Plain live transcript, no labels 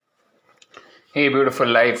Hey, beautiful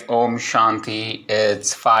life. Om Shanti.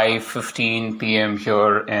 It's 5:15 p.m.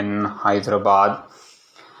 here in Hyderabad.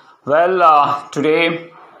 Well,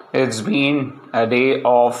 today it's been a day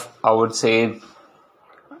of, I would say,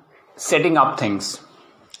 setting up things,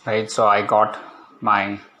 right? So I got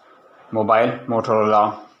my mobile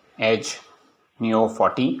Motorola Edge Neo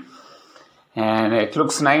 40, and it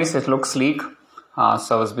looks nice. It looks sleek.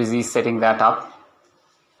 So I was busy setting that up,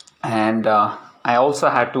 and I also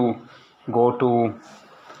had to go to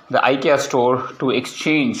the IKEA store to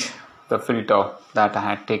exchange the filter that I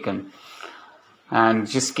had taken, and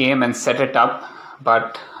just came and set it up,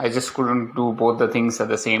 but I just couldn't do both the things at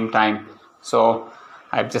the same time. So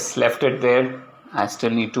I've just left it there. I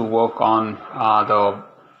still need to work on the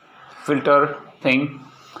filter thing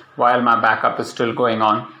while my backup is still going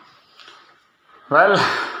on. Well,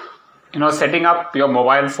 setting up your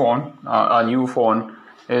mobile phone, a new phone,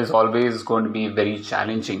 is always going to be very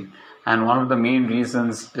challenging. And one of the main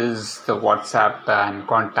reasons is the WhatsApp and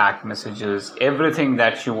contact messages, everything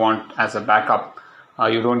that you want as a backup.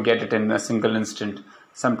 You don't get it in a single instant.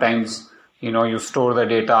 Sometimes, you store the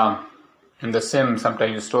data in the SIM,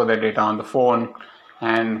 sometimes you store the data on the phone,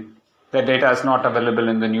 and the data is not available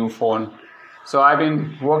in the new phone. So I've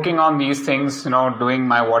been working on these things, doing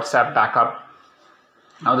my WhatsApp backup.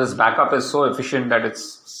 Now this backup is so efficient that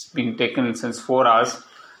it's been taken since 4 hours.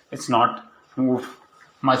 It's not moved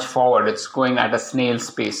much forward. It's going at a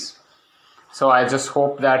snail's pace. So I just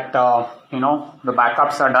hope that, the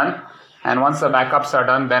backups are done. And once the backups are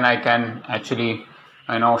done, then I can actually,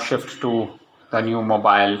 shift to the new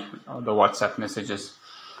mobile, the WhatsApp messages.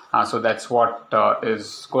 So that's what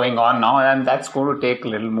is going on now. And that's going to take a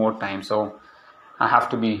little more time. So I have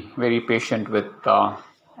to be very patient with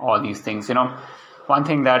all these things. One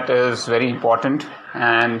thing that is very important,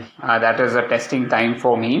 and that is a testing time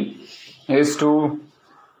for me, is to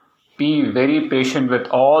be very patient with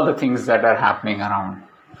all the things that are happening around,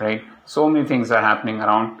 right? So many things are happening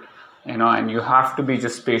around, and you have to be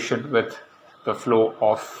just patient with the flow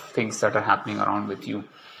of things that are happening around with you.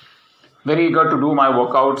 Very eager to do my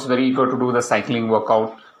workouts, very eager to do the cycling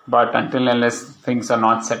workout, but until unless things are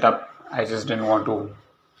not set up, I just didn't want to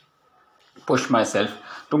push myself.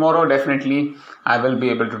 Tomorrow, definitely, I will be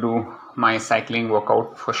able to do my cycling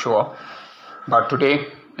workout for sure. But today,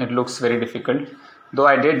 it looks very difficult. Though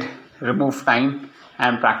I did remove time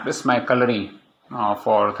and practice my Kalari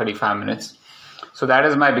for 35 minutes. So that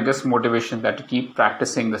is my biggest motivation, that to keep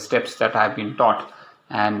practicing the steps that I've been taught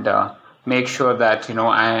and make sure that,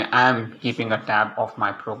 I am keeping a tab of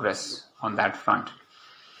my progress on that front.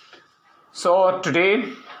 So today,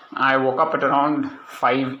 I woke up at around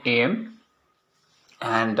 5 a.m.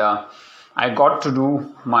 and I got to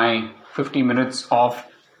do my 50 minutes of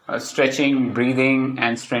stretching, breathing,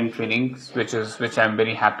 and strength training, which I'm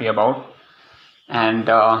very happy about. And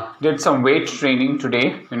did some weight training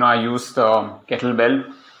today. I used the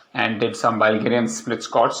kettlebell and did some Bulgarian split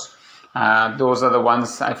squats. Those are the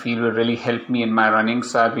ones I feel will really help me in my running.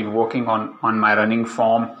 So I've been working on my running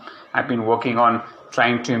form. I've been working on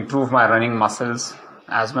trying to improve my running muscles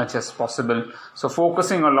as much as possible. So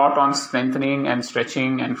focusing a lot on strengthening and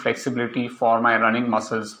stretching and flexibility for my running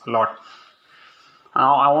muscles a lot.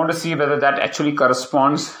 Now I want to see whether that actually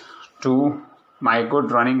corresponds to my good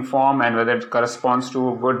running form and whether it corresponds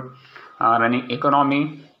to good running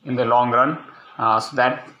economy in the long run. So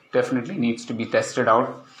that definitely needs to be tested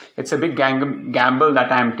out. It's a big gamble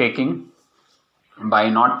that I'm taking by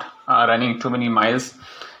not running too many miles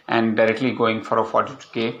and directly going for a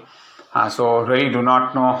 42K. So really do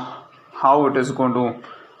not know how it is going to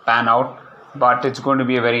pan out, but it's going to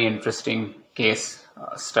be a very interesting case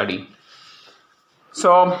study.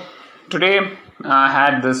 So today I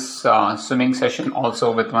had this swimming session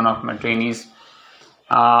also with one of my trainees.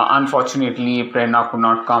 Unfortunately, Prerna could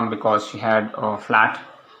not come because she had a flat.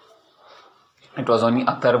 It was only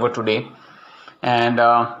Atharv today, and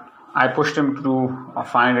I pushed him to do a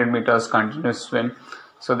 500 meters continuous swim.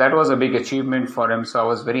 So that was a big achievement for him. So I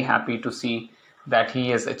was very happy to see that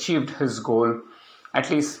he has achieved his goal, at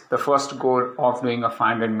least the first goal of doing a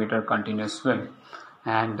 500-meter continuous swim.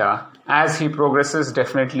 And as he progresses,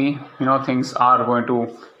 definitely, things are going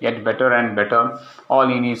to get better and better. All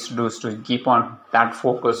he needs to do is to keep on that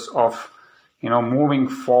focus of, moving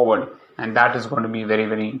forward. And that is going to be very,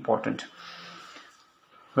 very important.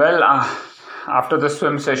 Well, after the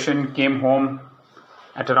swim session, came home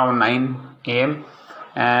at around 9 a.m.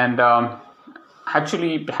 and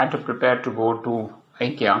actually had to prepare to go to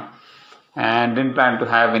IKEA and didn't plan to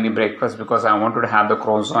have any breakfast because I wanted to have the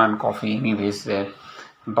croissant and coffee anyways there.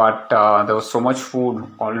 But there was so much food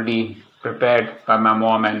already prepared by my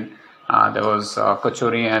mom, and There was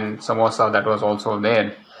kachori and samosa that was also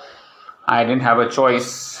there. I didn't have a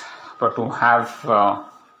choice but to have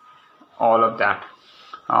all of that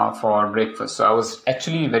for breakfast. So I was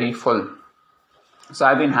actually very full. So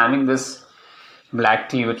I've been having this black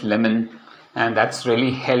tea with lemon, and that's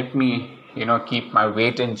really helped me, keep my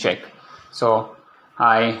weight in check. So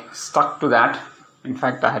I stuck to that. In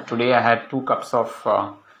fact, today I had 2 cups of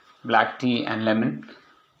black tea and lemon.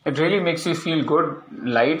 It really makes you feel good,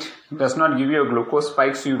 light, does not give you a glucose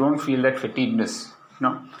spike, so you don't feel that fatigueness.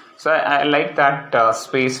 So I like that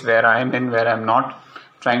space where I am in, where I'm not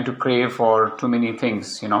trying to crave for too many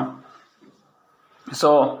things.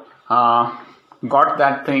 So got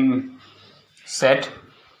that thing set,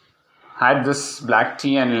 had this black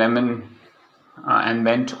tea and lemon, and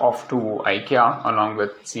went off to IKEA along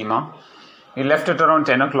with Seema. We left it around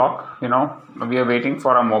 10 o'clock. We were waiting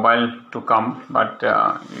for our mobile to come, but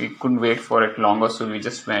we couldn't wait for it longer, so we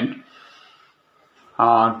just went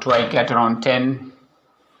to IKEA at around 10:30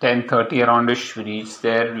 aroundish. We reached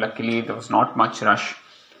there. Luckily, there was not much rush.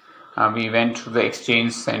 We went to the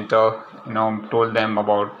exchange center, told them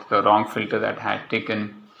about the wrong filter that I had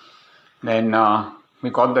taken. Then we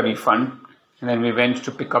got the refund, and then we went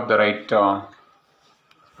to pick up the right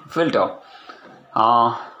filter.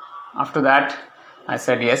 After that, I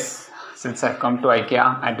said, yes, since I've come to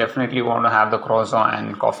IKEA, I definitely want to have the croissant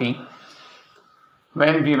and coffee.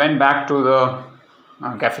 When we went back to the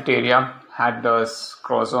cafeteria, had the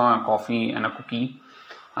croissant, coffee and a cookie.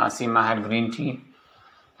 Seema had green tea.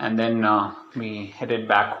 And then we headed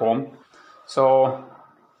back home. So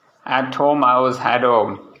at home, I had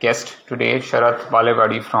a guest today. Sharath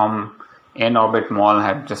Balewadi from In-Orbit Mall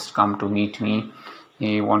had just come to meet me.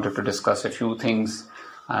 He wanted to discuss a few things.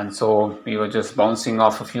 And so we were just bouncing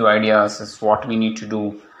off a few ideas as what we need to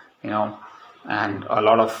do, and a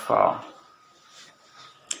lot of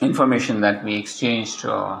information that we exchanged.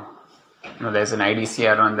 There's an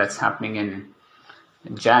IDCR run that's happening in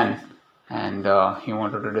Jan, and he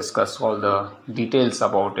wanted to discuss all the details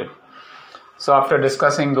about it. So after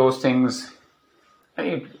discussing those things,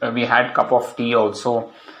 we had cup of tea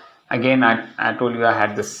also. Again, I told you I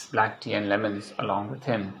had this black tea and lemons along with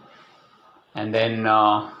him. And then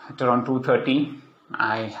at around 2:30,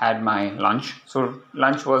 I had my lunch. So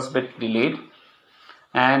lunch was a bit delayed.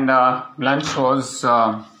 And lunch was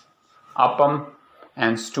appam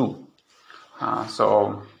and stew.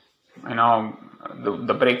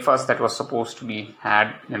 The breakfast that was supposed to be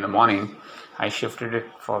had in the morning, I shifted it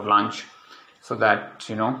for lunch so that,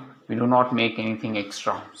 we do not make anything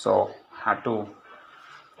extra. So had to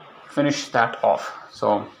finish that off.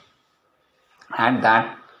 So had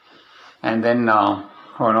that, and then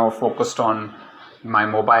focused on my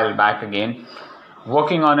mobile back again,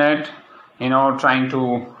 working on it, trying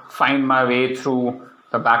to find my way through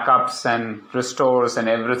the backups and restores and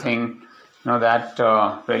everything. That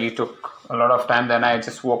really took a lot of time. Then I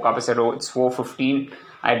just woke up. I said, it's 4:15.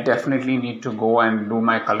 I definitely need to go and do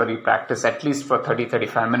my Kalari practice at least for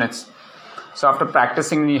 30-35 minutes. So after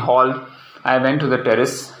practicing in the hall, I went to the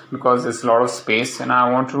terrace because there's a lot of space and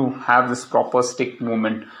I want to have this proper stick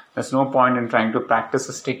movement. There's no point in trying to practice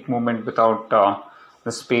a stick movement without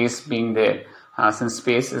the space being there. Since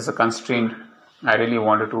space is a constraint, I really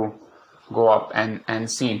wanted to go up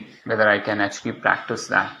and see whether I can actually practice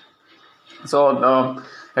that. So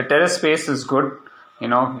the terrace space is good.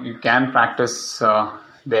 You can practice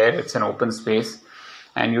there. It's an open space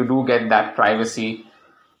and you do get that privacy,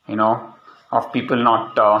 of people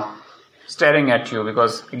not staring at you,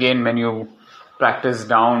 because again, when you practice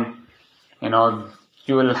down,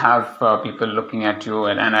 you will have people looking at you,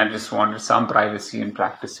 and I just wanted some privacy in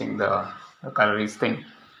practicing the Kalari's thing.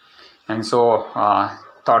 And so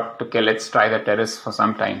thought, okay, let's try the terrace for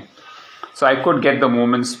some time. So I could get the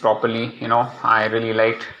movements properly. I really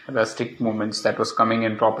liked the stick movements that was coming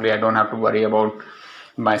in properly. I don't have to worry about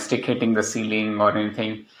my stick hitting the ceiling or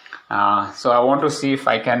anything. So I want to see if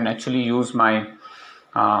I can actually use my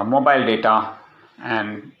mobile data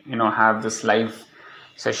and have this live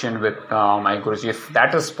session with my Guruji. If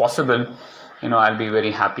that is possible, I'll be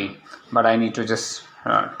very happy. But I need to just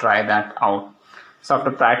try that out. So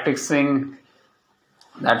after practicing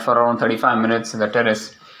that for around 35 minutes in the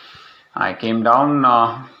terrace, I came down.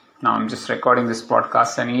 Now I'm just recording this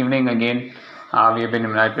podcast an evening again. We have been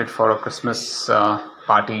invited for a Christmas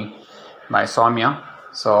party by Soumya.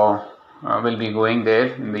 So we'll be going there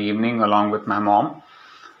in the evening along with my mom,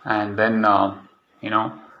 and then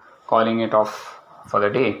calling it off for the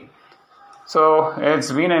day. So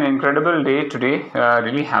it's been an incredible day today.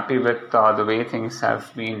 Really happy with the way things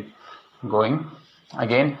have been going.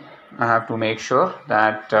 Again, I have to make sure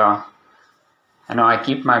that I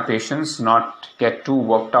keep my patience, not get too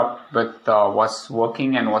worked up with what's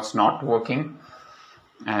working and what's not working,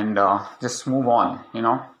 and just move on.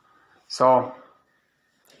 So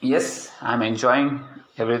yes, I'm enjoying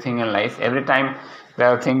everything in life. Every time there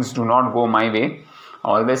are things do not go my way, I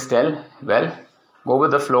always tell, well, go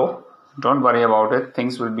with the flow. Don't worry about it.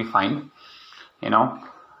 Things will be fine. You know,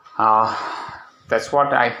 uh, that's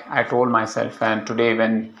what I told myself. And today,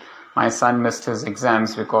 when my son missed his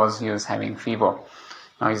exams because he was having fever,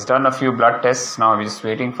 now he's done a few blood tests. Now we're just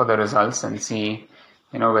waiting for the results and see,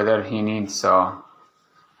 whether he needs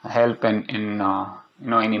help in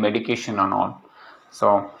any medication or not.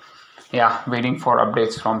 So yeah, waiting for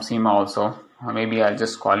updates from Seema also. Maybe I'll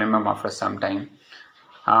just call him up after some time.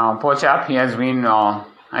 Poor chap, he has been.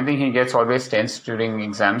 I think he gets always tense during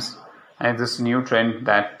exams, and this new trend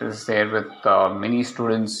that is there with many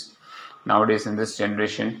students nowadays in this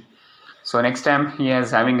generation. So next time he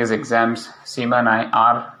is having his exams, Seema and I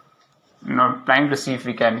are planning to see if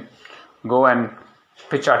we can go and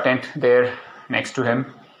pitch our tent there next to him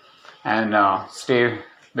and stay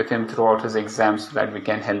with him throughout his exams so that we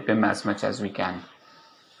can help him as much as we can.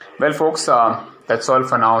 Well, folks, that's all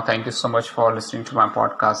for now. Thank you so much for listening to my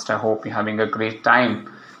podcast. I hope you're having a great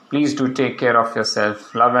time. Please do take care of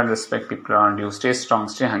yourself. Love and respect people around you. Stay strong,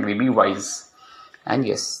 stay hungry, be wise. And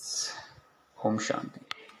yes, Om Shanti.